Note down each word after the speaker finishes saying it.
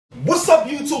up,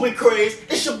 YouTube and Craze?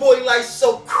 It's your boy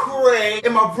elisocray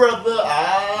and my brother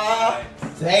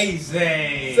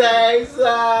Say.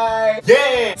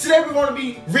 Yeah, today we're gonna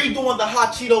be redoing the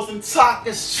hot Cheetos and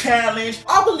Takis challenge.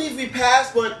 I believe we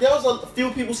passed, but there was a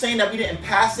few people saying that we didn't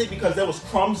pass it because there was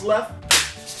crumbs left.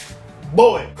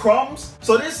 Boy, crumbs.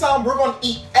 So this time we're gonna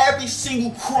eat every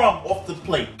single crumb off the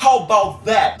plate. How about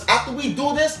that? After we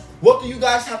do this, what do you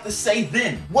guys have to say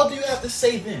then? What do you have to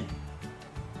say then?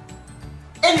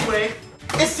 Anyway,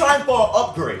 it's time for an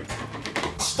upgrade.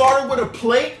 Started with a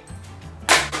plate.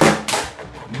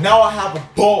 Now I have a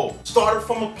bowl. Started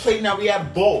from a plate, now we have a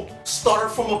bowl. Started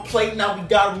from a plate, now we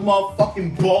got a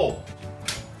motherfucking bowl.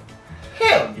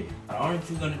 Hell yeah. Aren't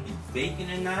you gonna be baking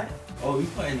in that? Oh, you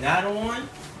putting that on?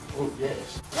 Oh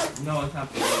yes. No, it's not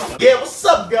for Yeah, what's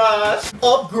up guys?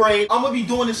 Upgrade. I'm gonna be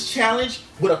doing this challenge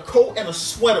with a coat and a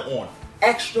sweater on.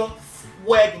 Extra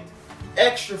fuego.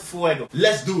 Extra fuego.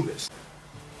 Let's do this.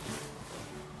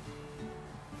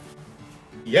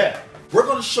 Yeah. We're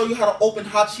gonna show you how to open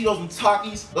hot Cheetos and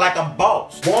Takis like a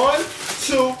boss. 1,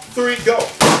 2, 3, go.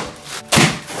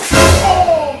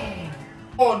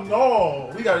 Oh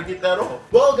no, we gotta get that off.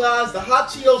 Well guys, the hot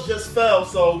Cheetos just fell,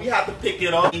 so we have to pick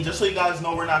it up. And just so you guys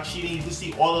know we're not cheating, you can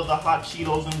see all of the hot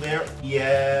Cheetos in there.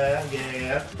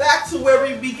 Yeah. Back to where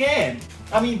we began.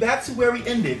 Back to where we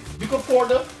ended. You can pour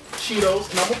the Cheetos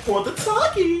and I'm gonna pour the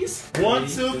Takis. 1,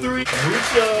 2, 3,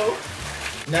 mucho.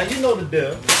 Now you know the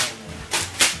deal.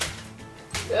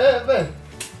 Yeah,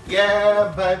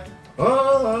 babe.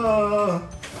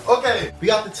 Okay, we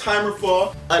got the timer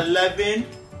for 11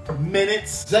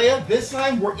 minutes. Zaya, this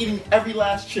time we're eating every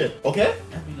last chip, okay?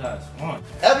 Every last one.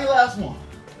 Every last one.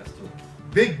 Let's do it.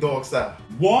 Big dog style.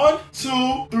 1,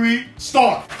 2, 3,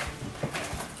 start.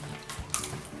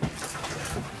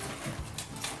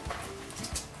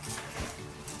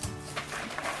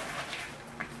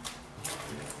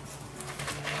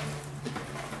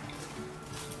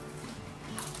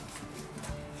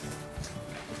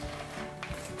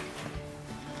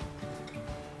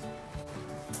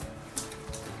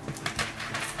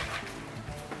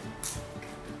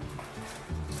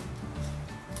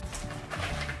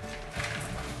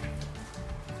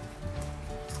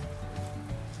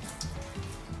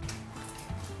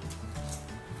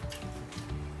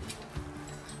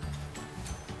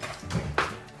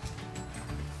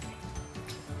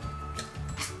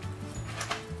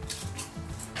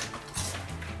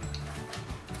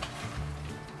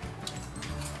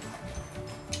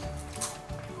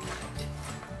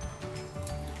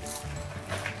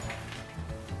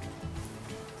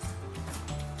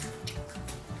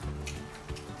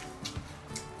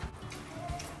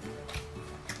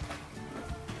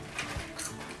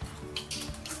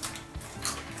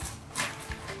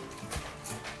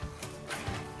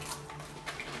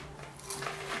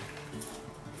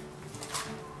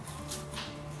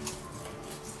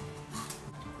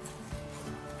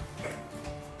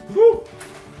 Woo!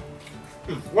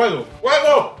 Fuego!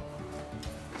 Fuego!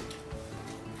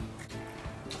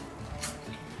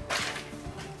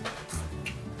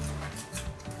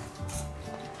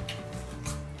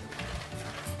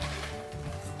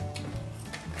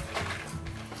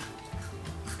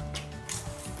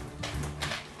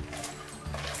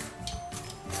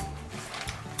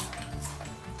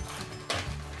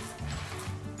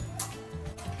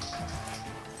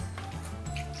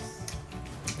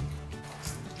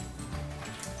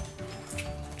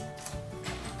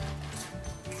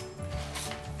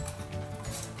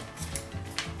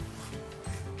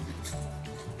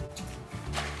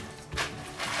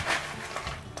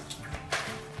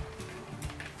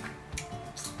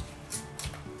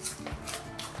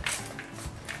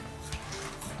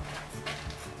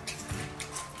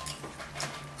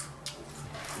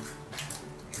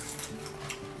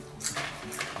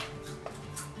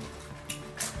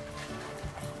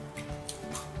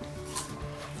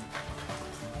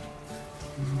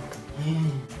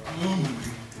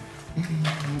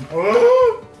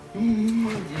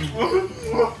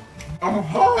 I'm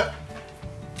hot.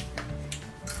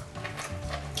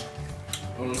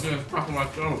 Oh, I'm getting stuck in my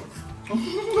throat.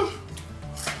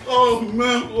 Oh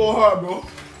man, so hot, bro.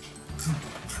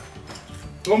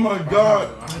 Oh my god.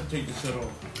 I had to take this shit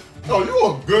off. Oh, you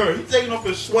look good. He's taking off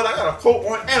his sweater. I got a coat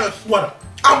on and a sweater.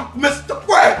 I'm Mr.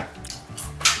 Brad.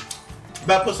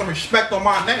 Better put some respect on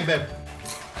my name, baby.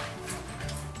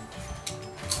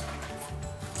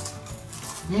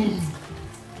 Mm.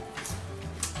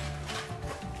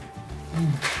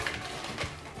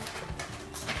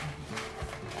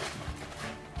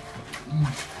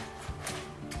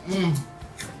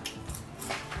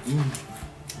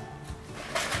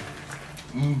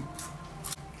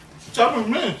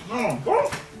 7 minutes. Oh, bro.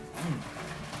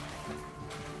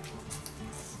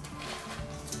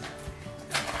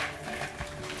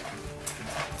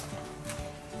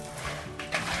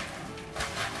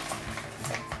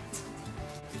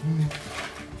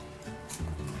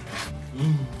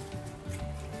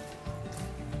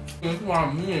 That's what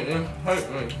I mean. It's hurt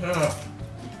right here.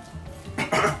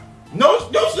 No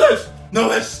excuses!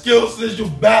 No excuses, you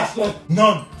bastard!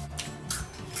 None.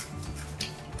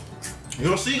 You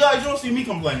don't see, guys? You don't see me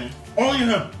complaining. Only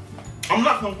him. I'm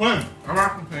not complaining. I'm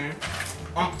not complaining.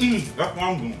 I'm eating. That's what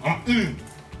I'm doing. I'm eating.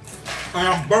 And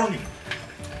I'm burning.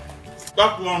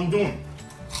 That's what I'm doing.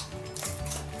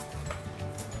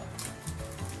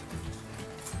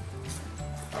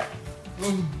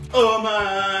 Oh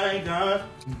my god.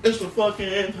 It's so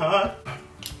fucking hot.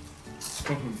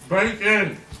 Fucking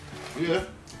bacon. Yeah.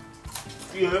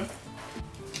 Yeah.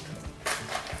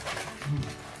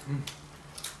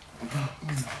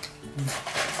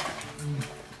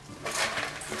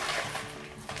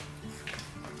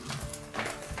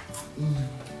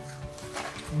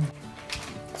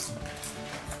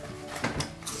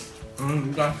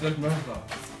 You got 6 minutes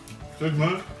left. 6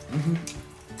 minutes? Mm-hmm.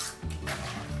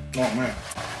 Oh man.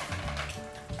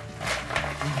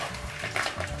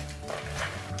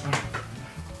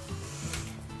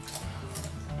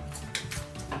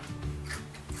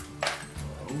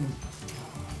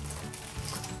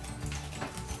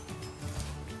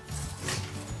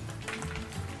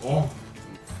 Oh.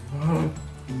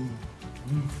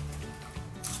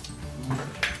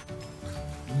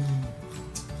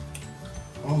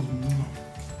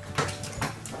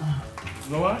 You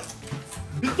know what?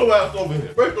 Get your ass over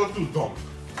here. Break those 2 dogs.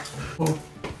 Oh.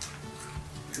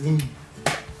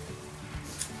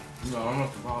 No, I'm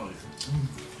not surprised.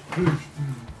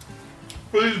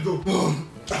 Please do.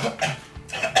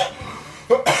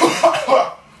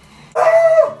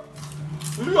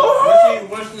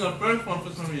 What's in the first one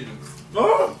for some reason? I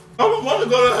don't want to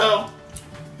go to hell.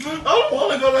 I don't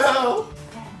want to go to hell.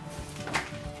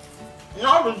 You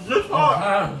know, I was just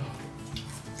hot.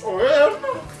 Oh, yeah.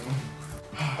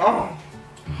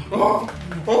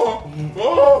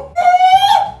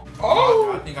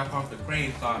 I think I found the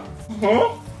crane inside me.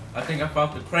 Huh? I think I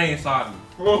found the crane inside me.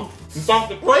 You found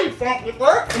the crate, found the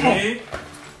crate. Come on. 3,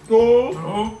 2,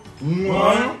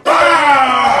 1.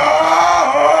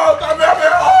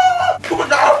 Come on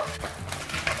down.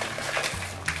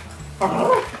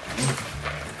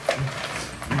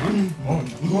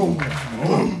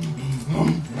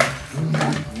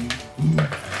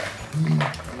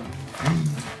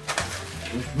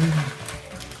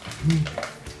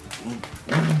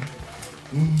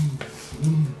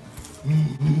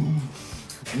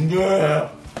 Yeah,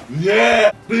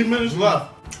 yeah. 3 minutes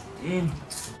left. It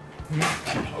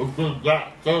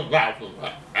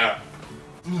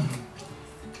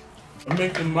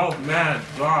makes the mouth mad,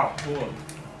 dry, full.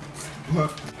 You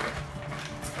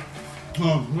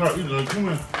gotta eat it like 2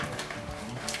 minutes.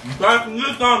 You back from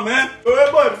this time, man. Go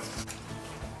ahead, buddy.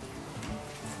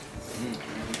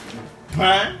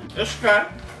 Man, let's try.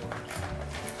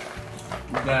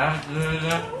 That.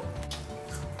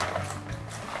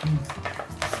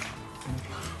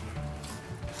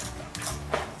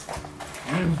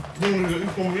 You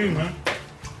gonna eat, man.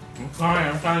 I'm sorry,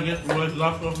 I'm trying to get the words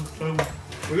left off the table.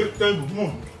 Get the table, come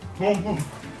on. Come on.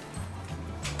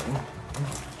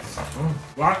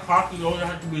 Why coffee always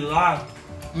have to be live?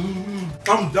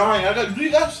 I'm dying. Do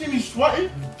you guys see me sweating?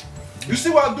 You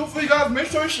see what I do for you guys? Make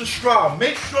sure you subscribe.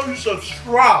 Make sure you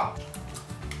subscribe.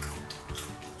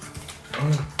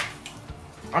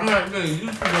 I'm not really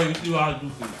used to what you see what I do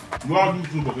for you. You are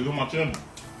YouTube because you're on my channel.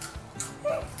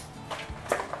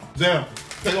 Damn,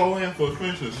 take all in for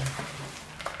expenses.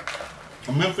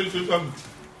 I'm gonna fix this up.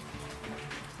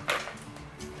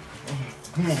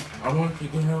 Come on. I want to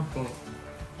get help for.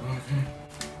 Okay.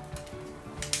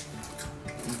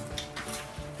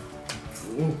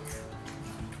 Ooh.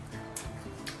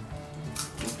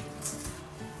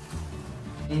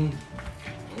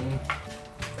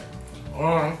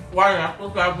 Why I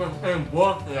supposed to have been playing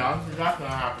ball today? I don't think that's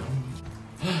gonna happen.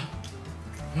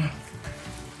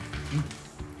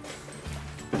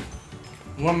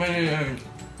 1 minute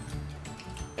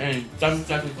and 7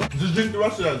 seconds. Just drink the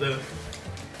rest of that, then.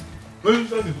 Wait a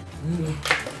second.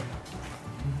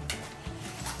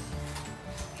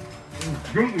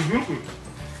 Drink it, drink it.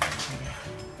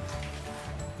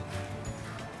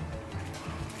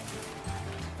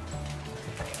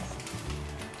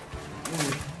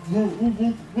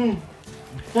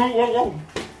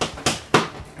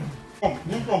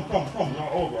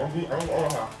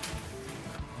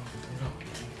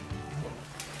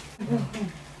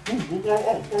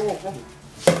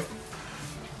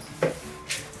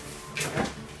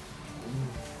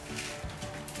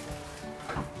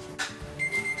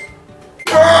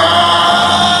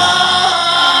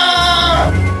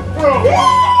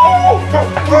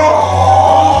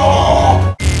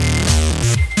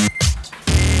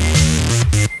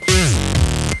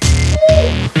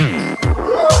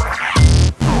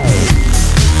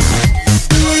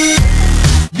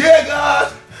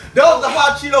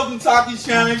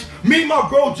 my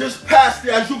bro just passed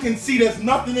it. As you can see, there's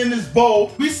nothing in this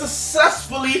bowl. We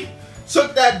successfully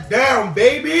took that down,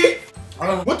 baby.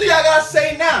 What do y'all gotta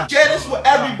say now? Share this with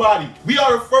everybody. We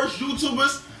are the first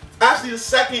YouTubers, actually the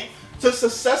second, to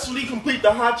successfully complete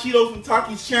the Hot Cheetos and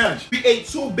Takis challenge. We ate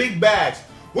 2 big bags.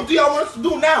 What do y'all want us to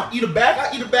do now? Eat a bag?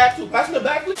 I eat a bag too. Pass me the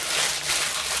bag, please.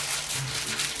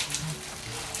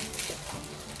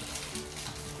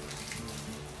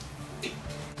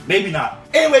 Maybe not.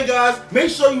 Anyway, guys, make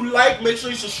sure you like, make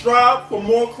sure you subscribe for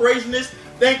more craziness.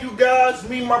 Thank you, guys.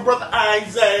 Me and my brother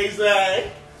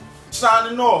Isaiah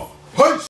signing off. Peace.